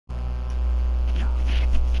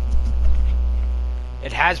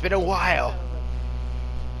It has been a while.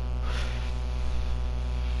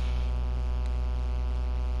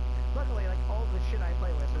 Luckily, like, all the shit I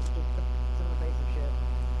play with is just some of the basic shit.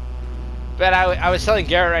 But I was telling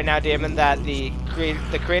Garrett right now, Damon, that the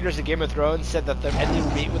creators of Game of Thrones said that the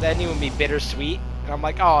ending would be bittersweet, and I'm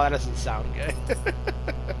like, oh, that doesn't sound good.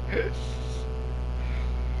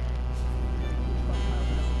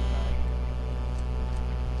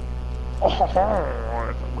 Oh,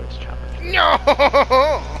 it's a witch challenge. No.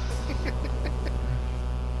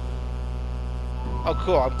 Oh,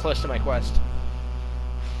 cool! I'm close to my quest.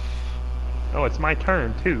 Oh, it's my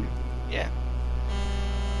turn too. Yeah.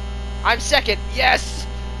 I'm second. Yes.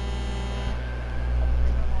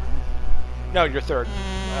 No, you're third.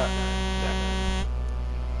 Yeah.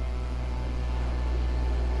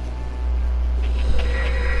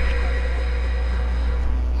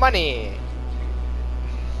 Money.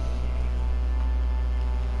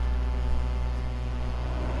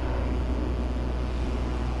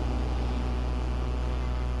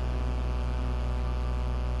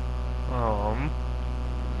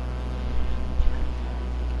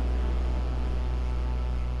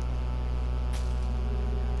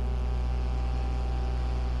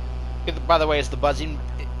 By the way, is the buzzing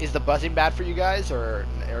bad for you guys, or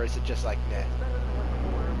is it just like nah?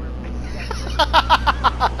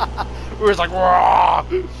 We was like, raw.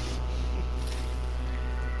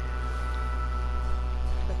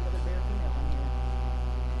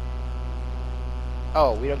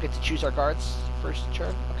 Oh, we don't get to choose our cards first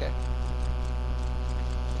turn? Okay.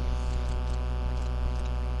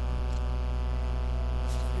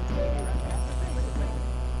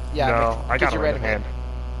 Yeah, no, I got a random hand.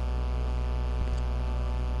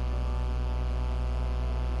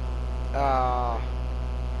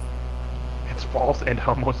 It's false and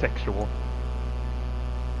homosexual.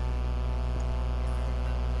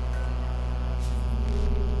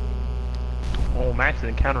 Oh, Max is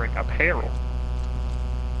encountering a peril.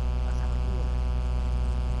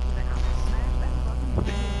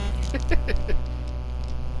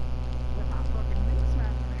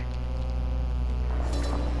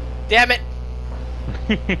 Damn it!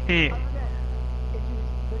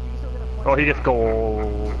 Oh, he gets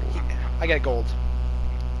gold. I get gold.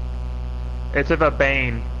 It's if a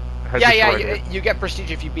Bane has you get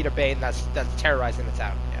prestige if you beat a Bane that's terrorizing the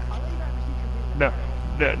town.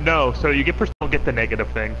 Yeah. No. So you get prestige, don't get the negative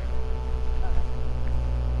thing.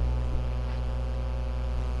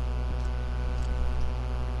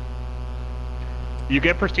 You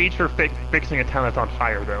get prestige for fixing a town that's on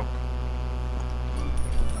fire, though.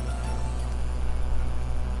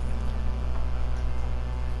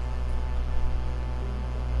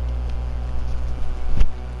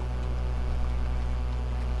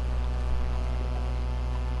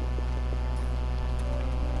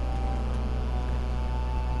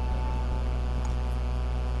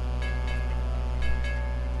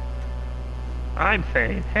 I'm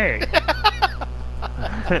Thane. Hey.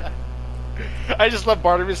 I just love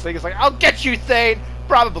Barnaby's thing. It's like, I'll get you, Thane.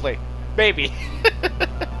 Probably. Maybe.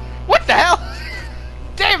 What the hell?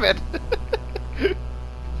 Damn it.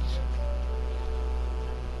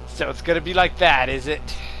 So it's gonna be like that, is it?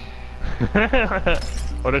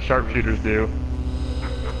 What do sharpshooters do?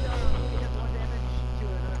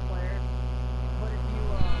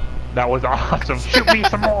 That was awesome. Shoot me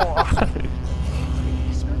some more.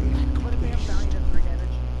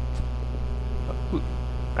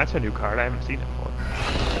 That's a new card. I haven't seen it before.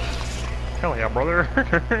 Hell yeah, brother.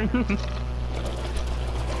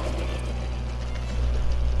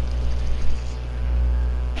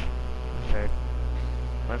 Okay.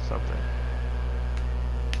 That's something.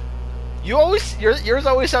 Yours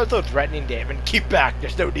always sounds so threatening, Damon. Keep back.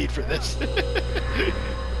 There's no need for this.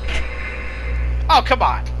 Oh, come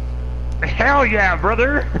on. Hell yeah,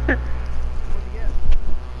 brother.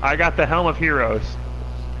 I got the Helm of Heroes.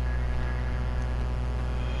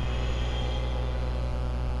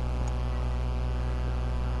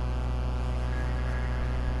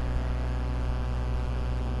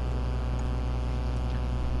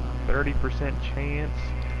 %30 chance.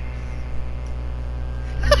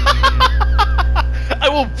 I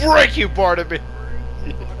will break you, Barnaby.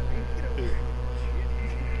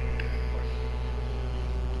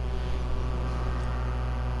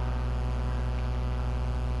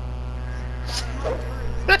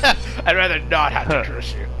 I'd rather not have to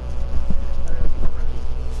curse you.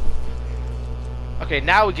 Okay,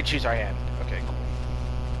 now we can choose our hand. Okay, cool.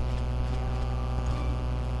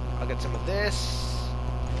 I'll get some of this.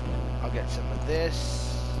 I'll get some of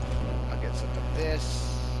this. I'll get some of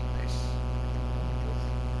this. Nice.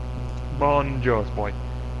 Bon Joe's boy.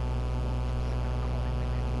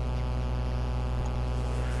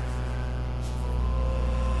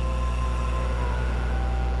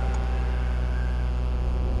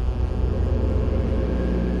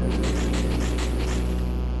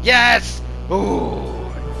 Yes!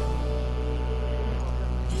 Ooh.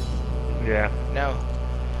 Yeah. No.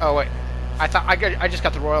 Oh wait. I just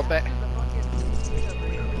got the royal bet.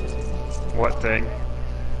 What thing?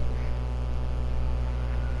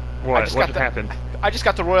 What? What just happened? I just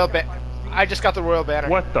got the royal bet. I just got the royal banner.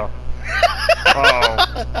 What the?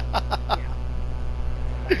 Oh.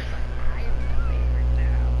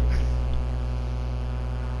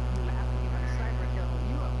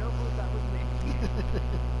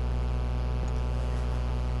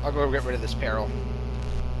 I'll go get rid of this peril.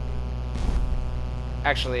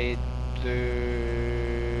 Actually,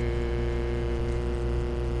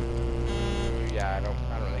 yeah, I don't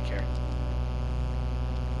really care.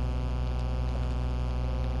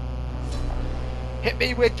 Hit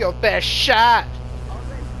me with your best shot.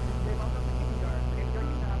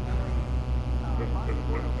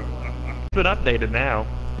 It's been updated now.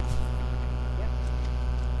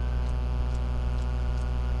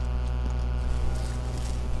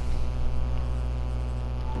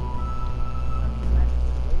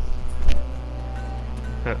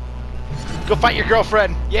 Go fight your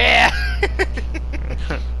girlfriend. Yeah.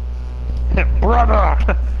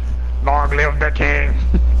 Brother, long live the king.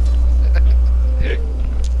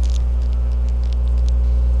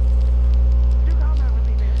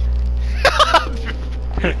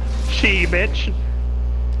 She bitch.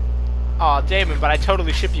 Aw, Damon, but I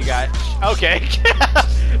totally ship you guys. Okay.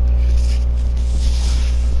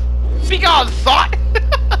 Be gone, thought.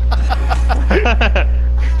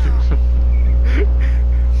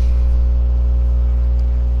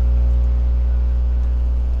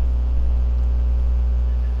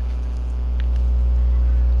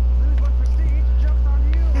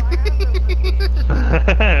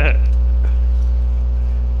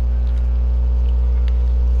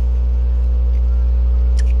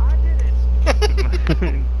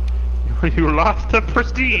 You lost the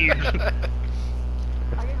prestige.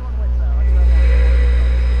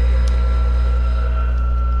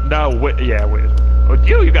 No, wait, yeah, wait. Oh,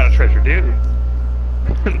 you got a treasure, dude.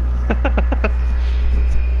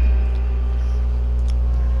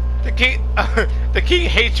 The king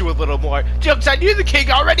hates you a little more. Jokes, I knew the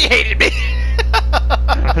king already hated me.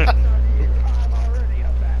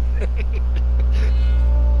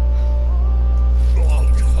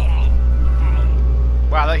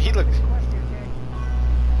 Wow, he looks.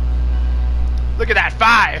 Look at that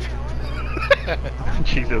 5.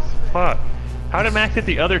 Jesus fuck! How did Max get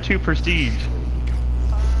the other 2 prestige?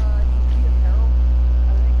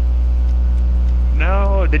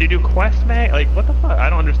 No, did you do quest, Max? Like what the fuck? I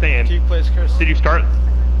don't understand. King plays curse. Did you start?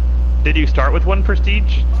 Did you start with 1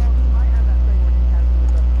 prestige?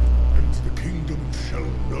 And the kingdom shall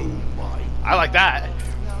know my. I like that.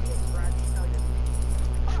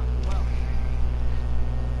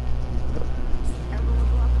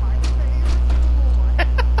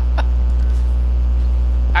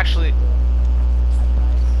 Actually,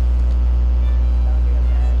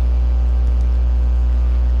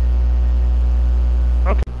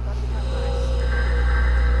 okay.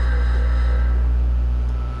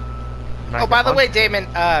 oh, by the way, Damon,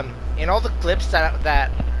 in all the clips that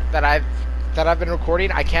I've been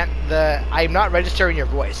recording, I'm not registering your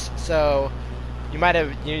voice, so you might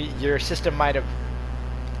have your system might have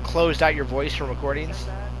closed out your voice from recordings.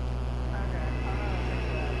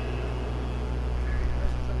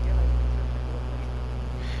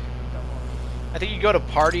 I think you go to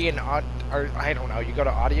party and or I don't know, you go to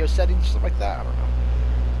audio settings, something like that. I don't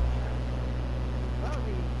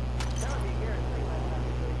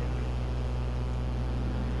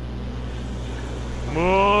know.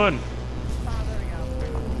 Moon.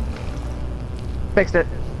 Fixed it.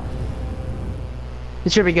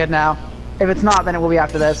 It should be good now. If it's not, then it will be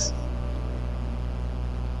after this.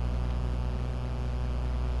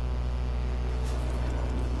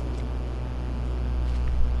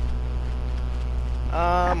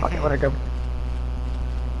 Okay, let it go.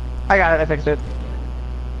 I got it. I fixed it.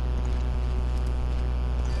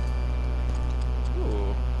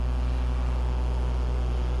 Ooh.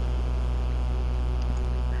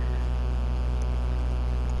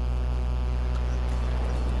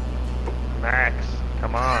 Max,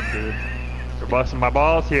 come on, dude. You're busting my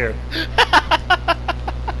balls here.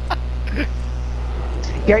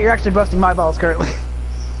 Yeah, you're actually busting my balls currently.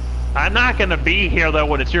 I'm not gonna be here though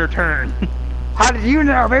when it's your turn. How did you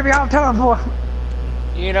know? Maybe I'm telling for.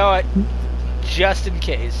 You know what? Just in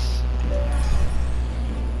case.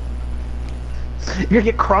 You're gonna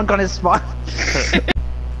get crunk on his spot.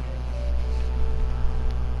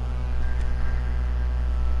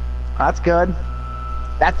 That's good.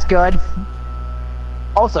 That's good.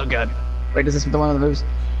 Also good. Wait, is this the one of the moves?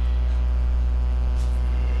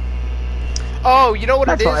 Oh, you know what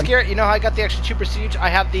That's it is, fine. Garrett? You know how I got the extra 2 prestige? I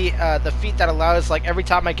have the feat that allows, like, every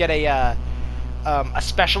time I get a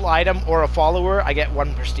special item or a follower, I get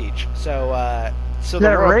 1 prestige. So, so Is the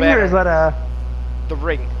that a Royal ring Banner... or is that a... The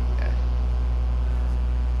ring. Yeah.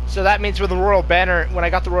 So that means with the Royal Banner, when I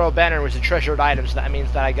got the Royal Banner, it was a treasured item, so that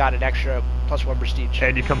means that I got an extra +1 prestige.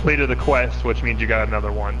 And you completed the quest, which means you got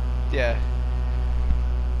another one. Yeah.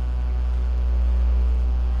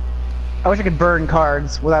 I wish I could burn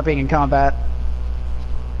cards without being in combat.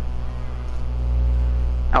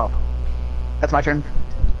 Oh. That's my turn.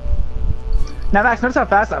 Now, Max, notice how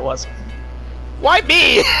fast that was. Why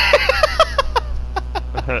me?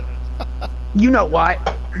 You know why.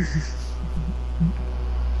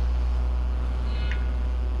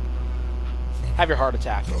 Have your heart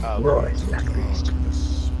attack. Oh.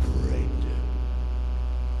 Darkness spread.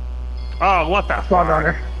 Oh, what the Spawn fuck?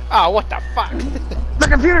 runner. Oh, what the fuck? The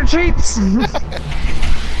computer cheats!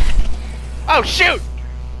 Oh, shoot!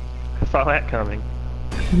 I saw that coming.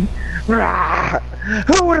 Rah!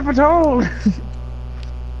 Who would have told?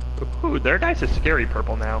 Ooh, their dice is scary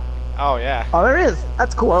purple now. Oh, yeah. Oh, there is.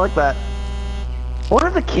 That's cool. I like that. What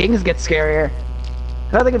if the kings get scarier?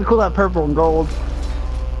 I think it'd be cool to have purple and gold.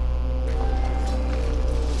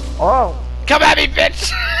 Oh. Come at me,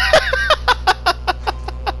 bitch!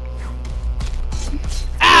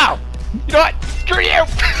 Ow! You know what? Screw you!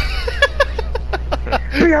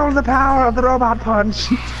 Feel the power of the robot punch.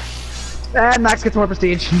 And Max gets more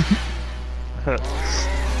prestige.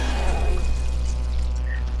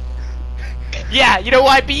 Yeah, you know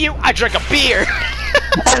why I beat you? I drank a beer!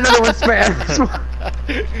 And another one spare.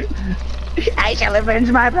 I shall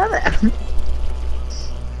avenge my brother.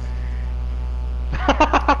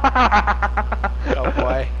 Oh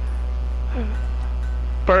boy.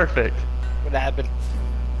 Perfect. What happened?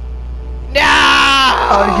 No!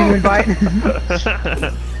 Oh, did you invite?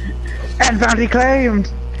 And bounty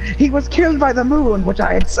claimed. He was killed by the moon, which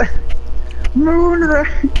I had said. Moon.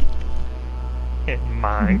 In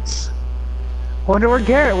mine. Wonder where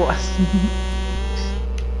Garrett was.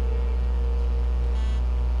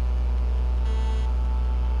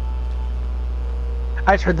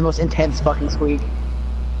 I just heard the most intense fucking squeak.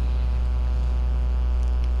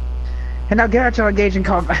 And now Garrett shall engage in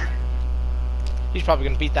combat. He's probably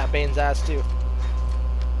gonna beat that Bane's ass too.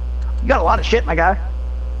 You got a lot of shit, my guy.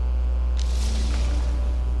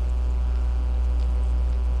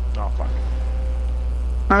 Oh, fuck.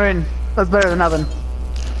 I mean, that's better than nothing.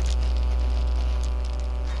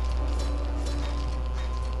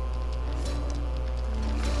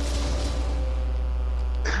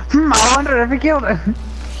 I wonder if he killed it.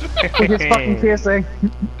 With his fucking piercing.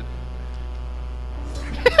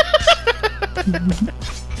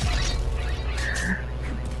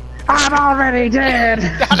 I'm already dead!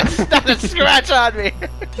 Not a scratch on me!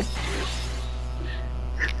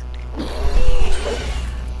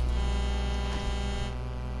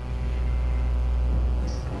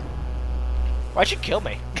 Why'd you kill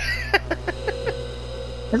me?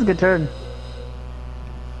 That's a good turn.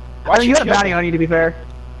 Why'd I mean, you had a kill bounty me? on you, to be fair.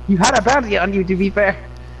 You had a bounty on you, to be fair.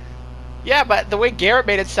 Yeah, but the way Garrett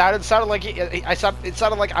made it sounded like it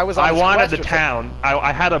sounded like I was on I his wanted quest the or town.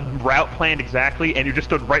 I had a route planned exactly, and you just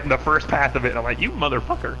stood right in the first path of it, and I'm like, you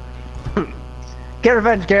motherfucker. Get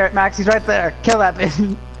revenge, Garrett. Max, he's right there. Kill that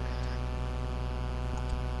bitch.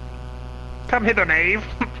 Come hither, knave.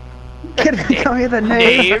 Come here, the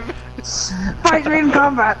Dave. name. Fight me in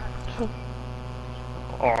combat.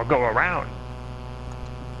 Or go around.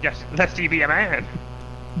 Yes, lest ye be a man.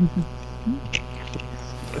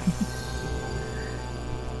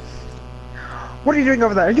 What are you doing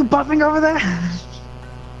over there? Are you buffing over there?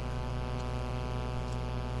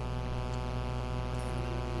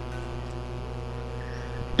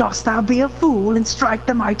 Dost thou be a fool and strike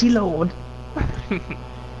the mighty lord?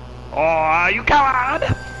 Oh, you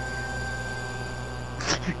coward!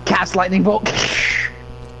 Cast lightning bolt.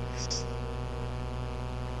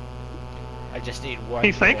 I just need one.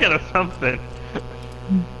 He's thinking of something.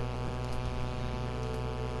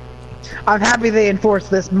 I'm happy they enforce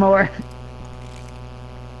this more.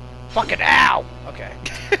 Fucking ow! Okay.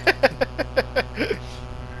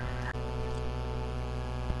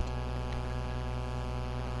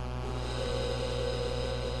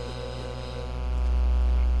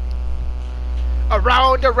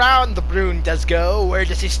 Around, around the balloon does go. Where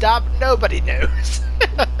does he stop? Nobody knows.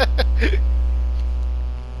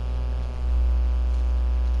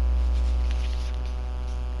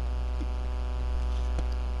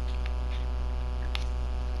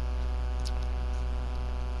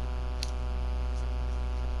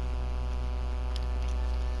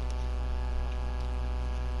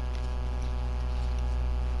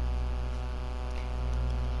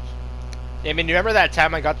 I mean, you remember that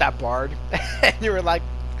time I got that bard? And you were like,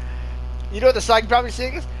 you know what the song probably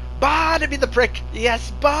sings? Bah, to be the prick.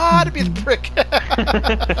 Yes, bah, to be the prick.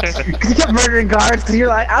 Because you kept murdering guards because you're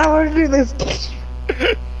like, I don't want to do this.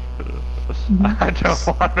 I don't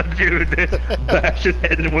want to do this. Bash his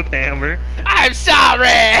head in with a hammer. I'm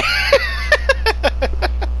sorry!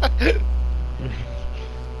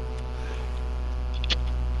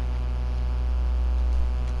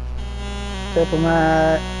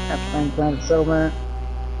 Diplomat, after plan settlement.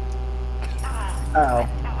 Oh.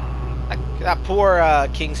 That poor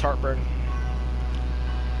King's heartburn.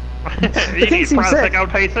 You need seems sick. Prolosec out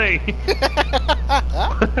TC.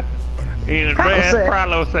 In advance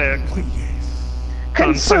Prolosec.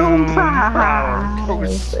 Consume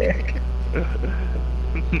Prolosec.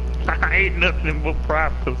 Prolosec. I ain't nothing but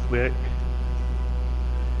Prolosec.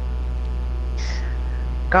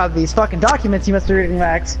 God, these fucking documents you must be reading,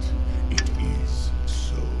 Max. It is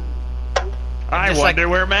so. I Just wonder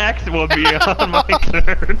where Max will be on my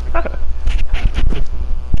turn.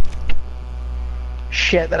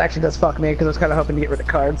 Shit, that actually does fuck me because I was kind of hoping to get rid of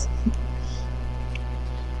cards.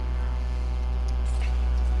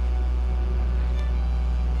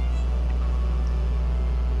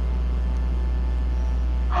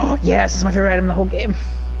 Oh, yes, this is my favorite item in the whole game.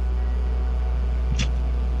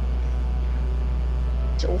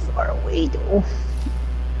 So far away, though.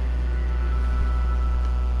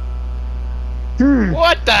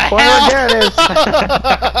 What the Well, hell? there it is.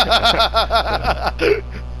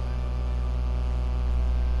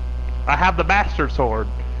 I have the Master Sword.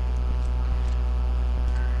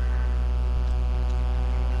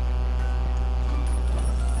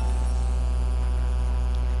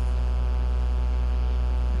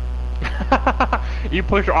 You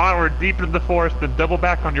push onward deep into the forest and double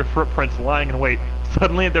back on your footprints lying in wait.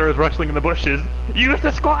 Suddenly there is rustling in the bushes. Use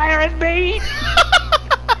the squire as bait!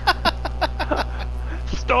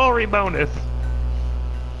 Story bonus.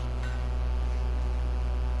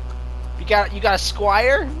 You got a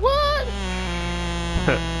squire? What?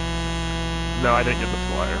 No, I didn't get the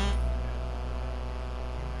squire.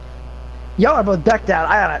 Y'all are both decked out.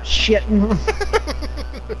 I got a shit.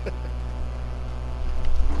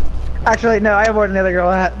 Actually, no, I have more than the other girl.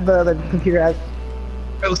 The other computer has.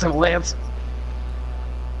 Those some lamps.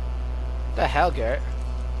 The hell, Garrett?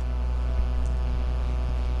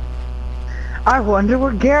 I wonder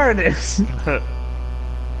where Garrett is.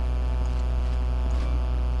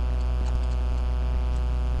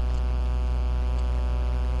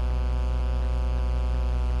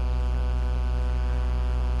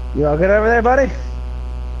 You all good over there, buddy?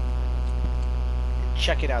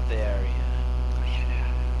 Checking out the area.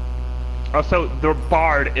 Oh, so the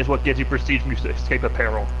bard is what gives you prestige when you escape a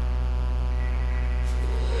peril.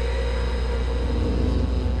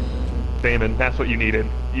 Damon, that's what you needed.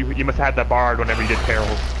 You must have had that bard whenever you did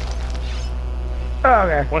perils. Oh,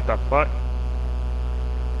 okay. What the fuck?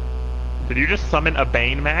 Did you just summon a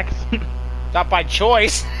Bane, Max? Not by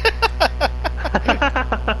choice.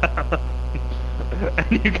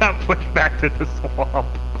 And you got pushed back to the swamp.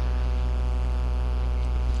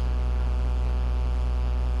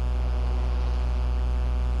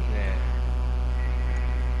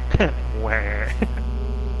 Where?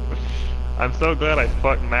 I'm so glad I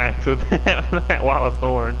fucked Max with that wall of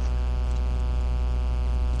thorns.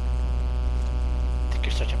 I think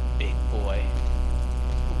you're such a big boy.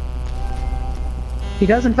 He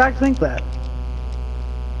does, in fact, think that.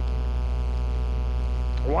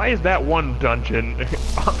 Why is that one dungeon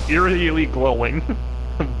eerily glowing?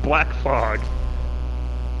 Black fog.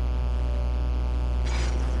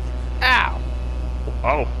 Ow!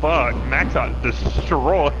 Oh fuck, Max got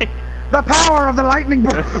destroyed. The power of the lightning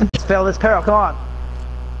bolt! Let's fail this peril, come on.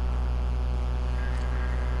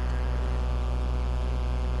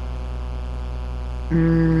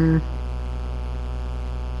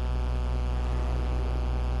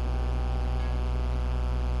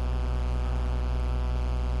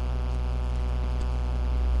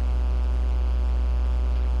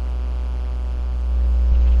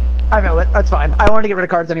 I know it, that's fine. I wanted to get rid of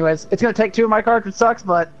cards anyways. It's gonna take 2 of my cards, which sucks,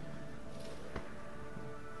 but...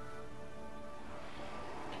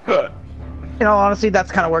 In all honesty,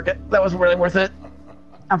 that's kind of worth it. That was really worth it.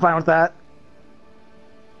 I'm fine with that.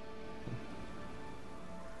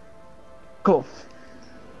 Cool.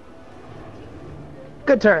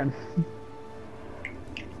 Good turn.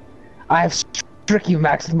 I have struck you,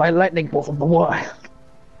 Max, with my lightning bolt of the wild.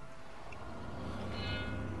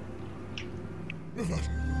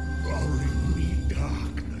 Bring me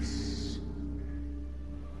darkness.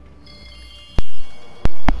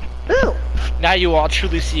 Ooh! Now you all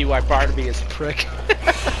truly see why Barnaby is a prick.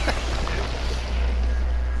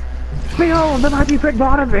 Speaking hole! There might be quick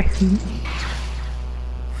bottom me!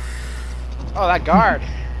 Oh, that guard.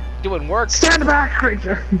 Doing work. Stand back,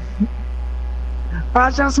 creature!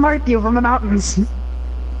 I shall smite you from the mountains!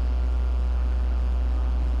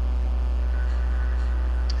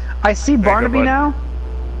 I see Barnaby bud. now.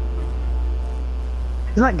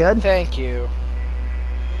 Isn't that good? Thank you.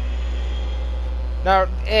 No,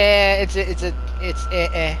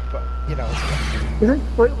 but you know. Isn't?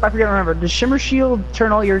 Wait, I forget to remember. Does Shimmer Shield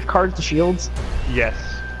turn all your cards to shields? Yes.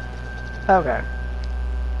 Okay.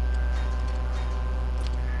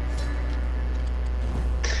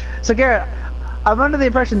 So Garrett, I'm under the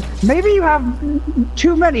impression maybe you have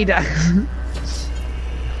too many decks.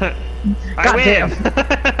 I win.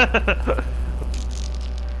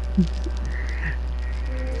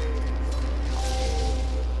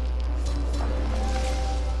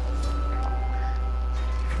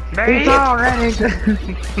 He's already.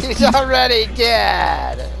 He's already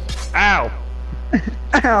dead. Ow.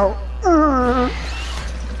 Ow.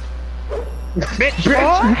 Bitch,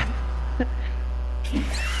 boy.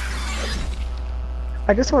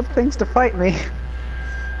 I just want things to fight me.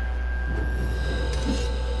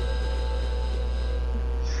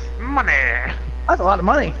 Money. That's a lot of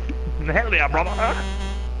money. Hell yeah, brother.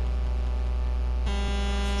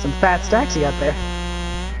 Some fat stacks you got there.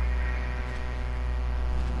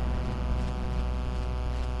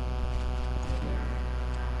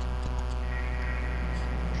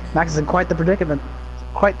 Max is in quite the predicament.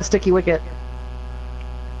 Quite the sticky wicket.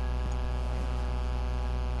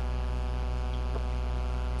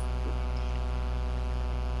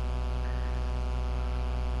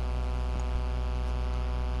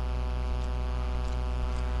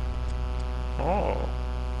 Oh.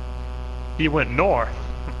 He went north.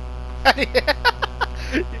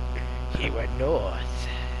 He went north.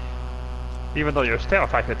 Even though you're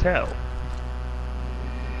stealth, I could tell.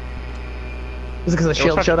 Is it because the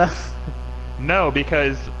shield such- showed up? No,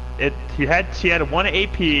 because she had 1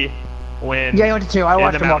 AP when. Yeah, he went to 2. I in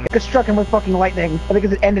watched the him walk. mountain. Just struck him with fucking lightning. I think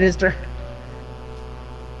it ended his turn.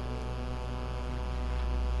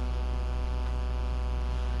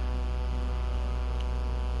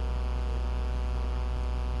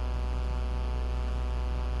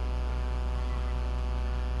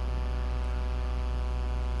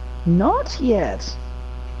 Not yet.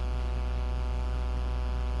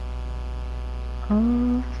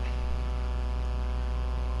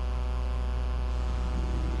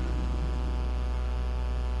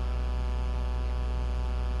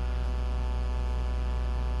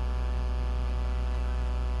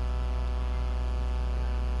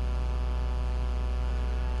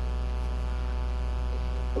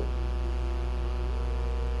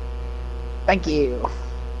 Thank you.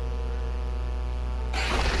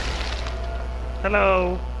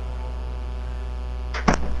 Hello.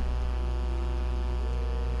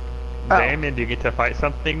 Oh. Damon, do you get to fight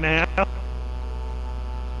something now?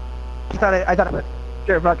 I thought it would.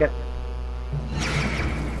 Sure, fuck it.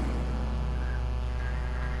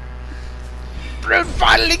 Brute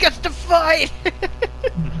finally gets to fight.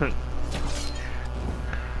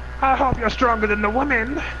 I hope you're stronger than the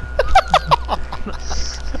woman.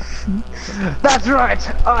 That's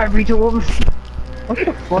right. I beat a woman. What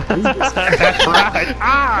the fuck is this? That's right.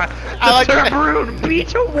 I like the that. brute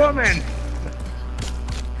beat a woman.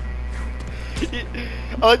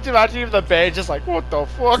 I like to imagine even the band just like, what the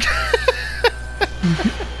fuck?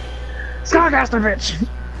 Scargaster bitch.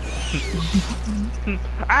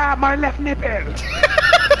 My left nipple.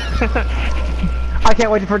 I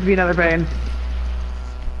can't wait for it to be another Bane.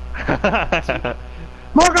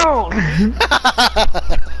 More gold!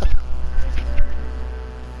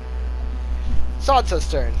 Sansa's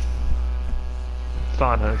turn.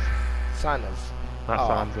 Sana's, Sansa's. not Oh.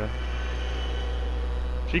 Sansa.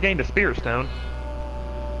 She gained a spear stone.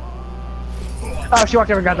 Oh, she walked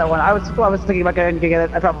over and got that one. I was thinking about getting to get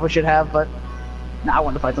it. I probably should have, but nah, I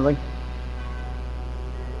wanted to fight something.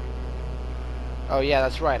 Oh yeah,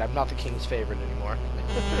 that's right. I'm not the king's favorite anymore.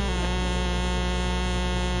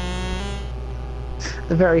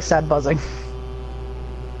 The very sad buzzing.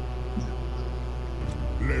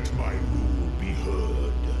 Let my rule be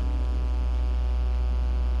heard.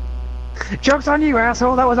 Joke's on you,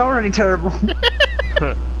 asshole. That was already terrible.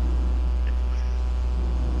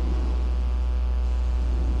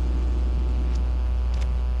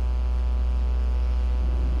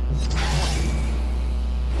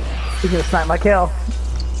 He's gonna snipe my kill.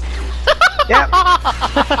 Yep.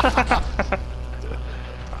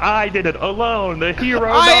 I did it alone, the hero dog.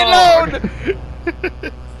 I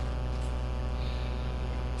alone.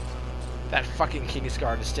 That fucking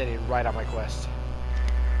Kingsguard is standing right on my quest.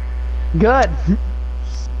 Good.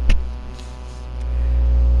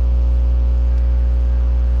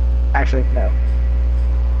 Actually, no.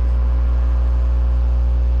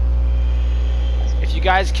 If you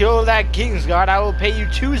guys kill that King's Guard, I will pay you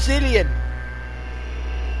 2 zillion.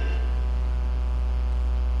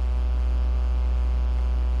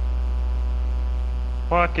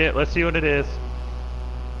 Fuck it, let's see what it is.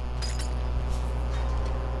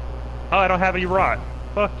 Oh, I don't have any rot.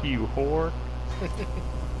 Fuck you, whore.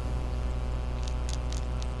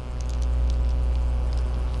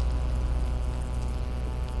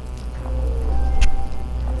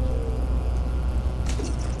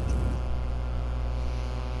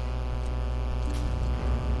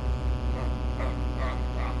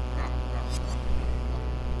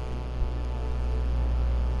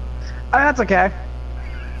 Oh, that's okay.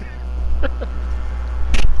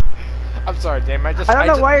 I'm sorry, Damon. I don't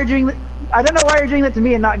know why you're doing that. I don't know why you're doing that to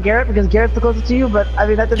me and not Garrett, because Garrett's the closest to you. But I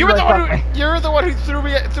mean, that doesn't You're really the fuck one me. who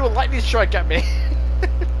threw a lightning strike at me.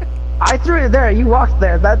 I threw it there. You walked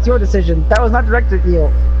there. That's your decision. That was not directed at you.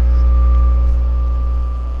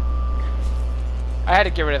 I had to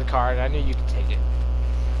get rid of the car, and I knew you could take it.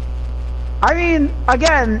 I mean,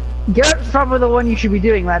 again, Garrett's probably the one you should be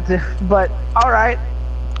doing that to. But all right.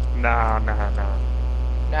 Nah. Nah,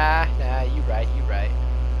 you right.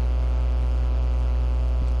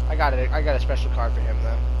 I got a special card for him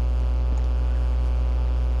though.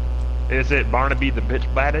 Is it Barnaby the bitch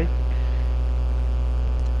baddie?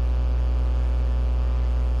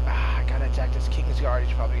 I gotta attack this King's Guard.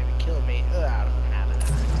 He's probably gonna kill me. I don't have it.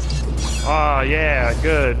 Oh yeah,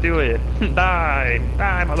 good, do it. Die,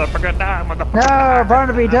 motherfucker, die, motherfucker. No,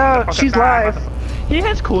 Barnaby, don't. Motherfucker, She's die, live. motherfucker. He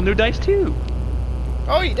has cool new dice too.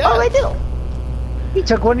 Oh, he does. Oh, I do. He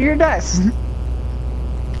took one of your dice.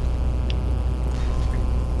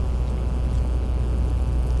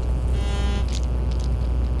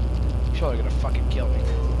 He's probably gonna fucking kill me.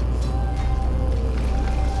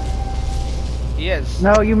 He is.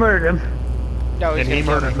 No, you murdered him. No, he's And he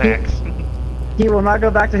gonna kill murdered me. Max. He will not go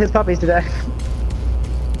back to his puppies today.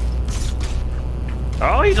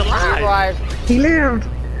 Oh, he's He's alive. alive. He lived.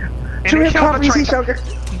 And To he his killed the puppies, he traitor. showed.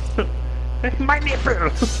 My nipple.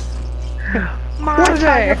 What a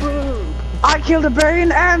day! I killed a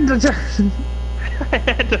Barian and a...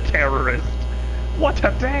 And a terrorist. What a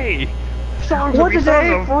day! Songs What will a be sung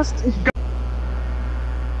day! of. First...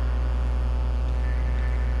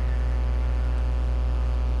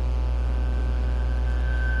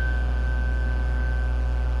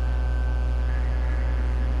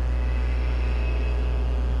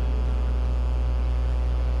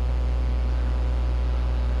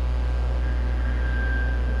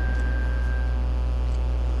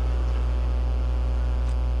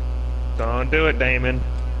 Don't do it, Damon.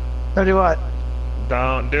 Don't do what?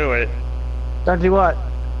 Don't do it. Don't do what?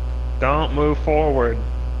 Don't move forward.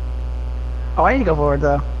 Oh, I need to go forward,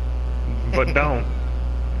 though. But don't.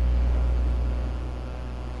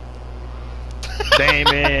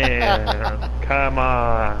 Damon, come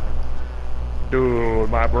on. Dude,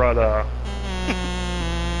 my brother.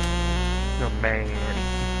 Oh, man.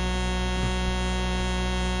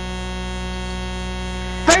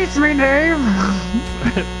 Face me, Dave!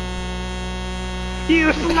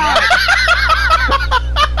 You slut!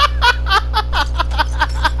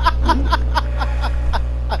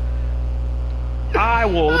 I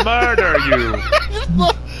will murder you!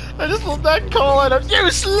 I just love that call out of you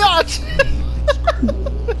slut!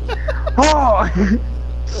 Oh!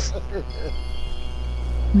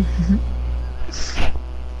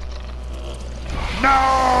 No!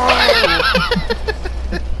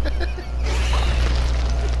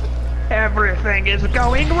 Everything is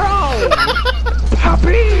going wrong!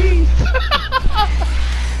 Puppies!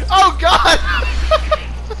 Oh god!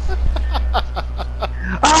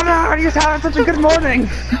 Oh no, you're having such a good morning!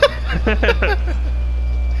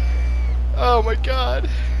 Oh my god.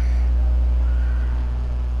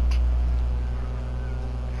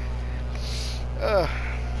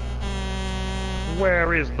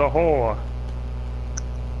 Where is the whore?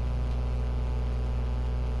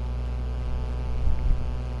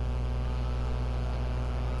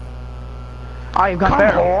 Oh, you've got Come,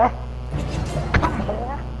 there. whore! Come,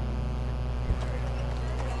 whore!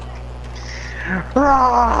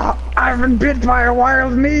 Ah, I've been bit by a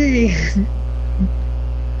wild me!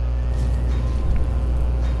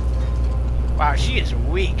 Wow, she is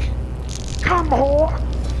weak. Come, whore!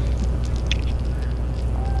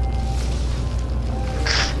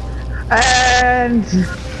 And...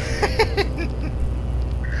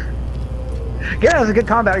 yeah, that was a good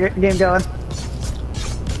combat game going.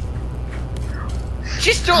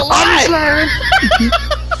 She's still I'm alive! slain!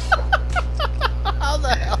 How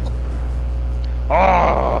the hell?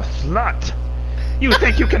 Oh, slut! You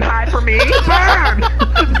think you can hide from me? Burn!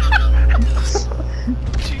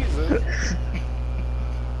 Jesus.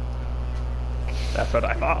 That's what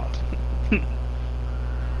I thought.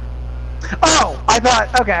 Oh, I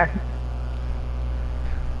thought. Okay.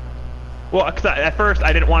 Well, cause at first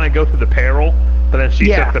I didn't want to go through the peril, but then she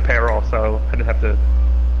Yeah. took the peril, so I didn't have to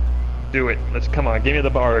do it. Let's come on, give me the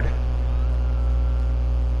bard.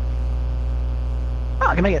 Oh,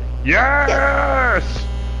 I can make it. Yes!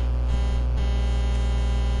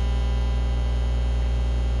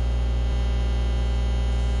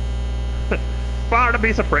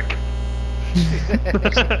 Barnaby's a prick.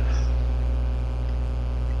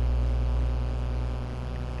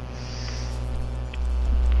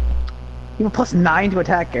 You have a +9 to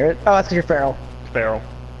attack, Garrett. Oh, that's because you're feral. Barrel.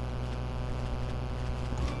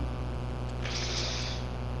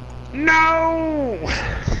 No!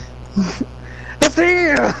 Let's see.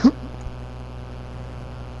 I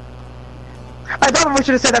thought we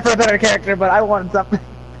should have said that for a better character, but I wanted something.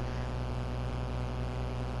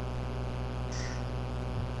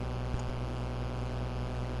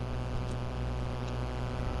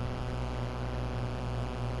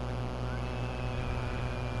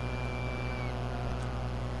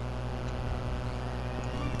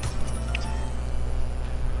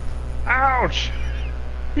 Ouch!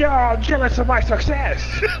 You're jealous of my success!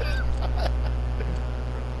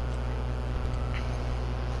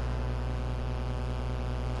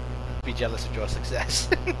 Be jealous of your success.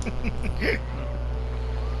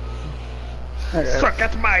 Okay. Suck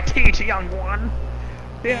at my teeth, young one!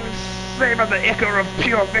 Then savor the ichor of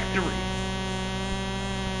pure victory!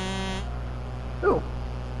 Ooh.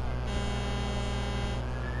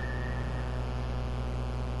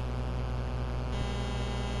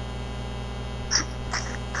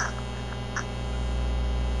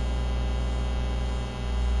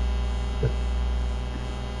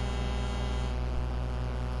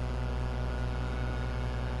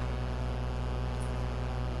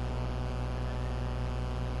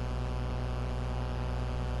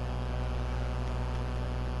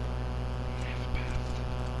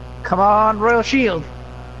 Come on, Royal Shield!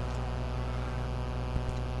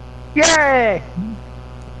 Yay!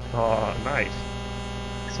 Oh, nice.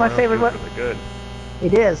 It's my favorite That's one. really good.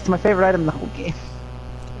 It is. It's my favorite item in the whole game.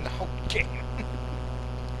 Okay.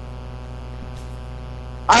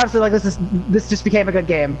 Honestly, like this just became a good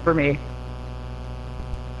game for me.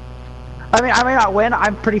 I mean, I may not win.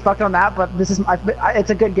 I'm pretty fucked on that, but this is it's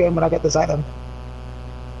a good game when I get this item.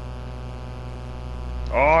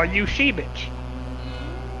 Oh, you she-bitch.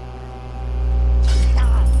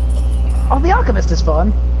 Oh, the Alchemist is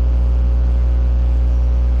fun.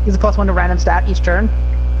 He's a +1 to random stat each turn.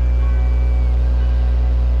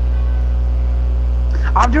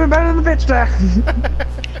 I'm doing better than the bitch stack.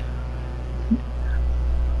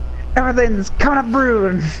 Everything's coming up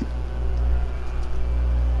brewing.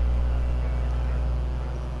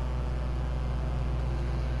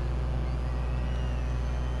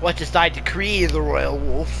 What does I decree, the royal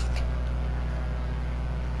wolf?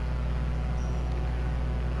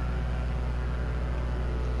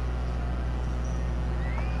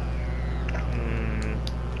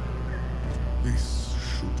 This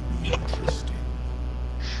should be interesting.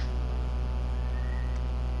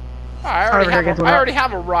 I already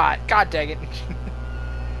have a rot. God dang it.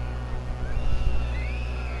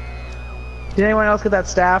 Did anyone else get that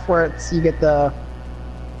staff where it's you get the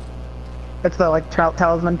it's the like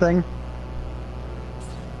talisman thing?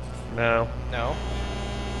 No. No.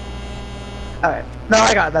 Alright. No,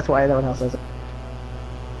 I got it. That's why no one else has it.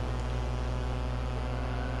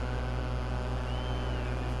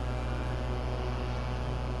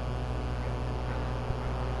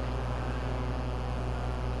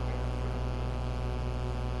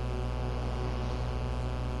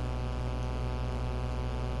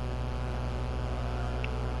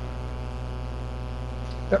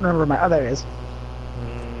 Don't remember where my other is.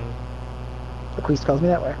 The priest calls me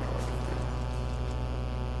that way.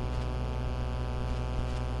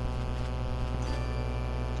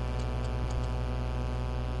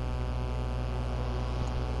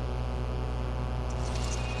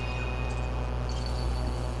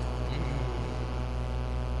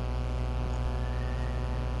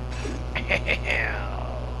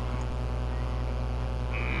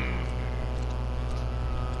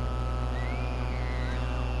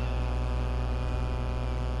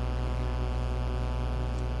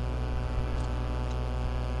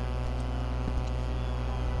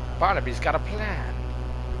 Barnaby's got a plan.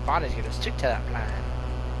 Barnaby's gonna stick to that plan.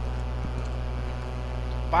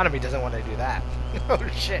 Barnaby doesn't want to do that. Oh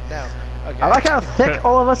shit, no. Okay. I like how thick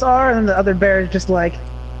all of us are, and the other bear is just like,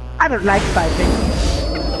 I don't like fighting.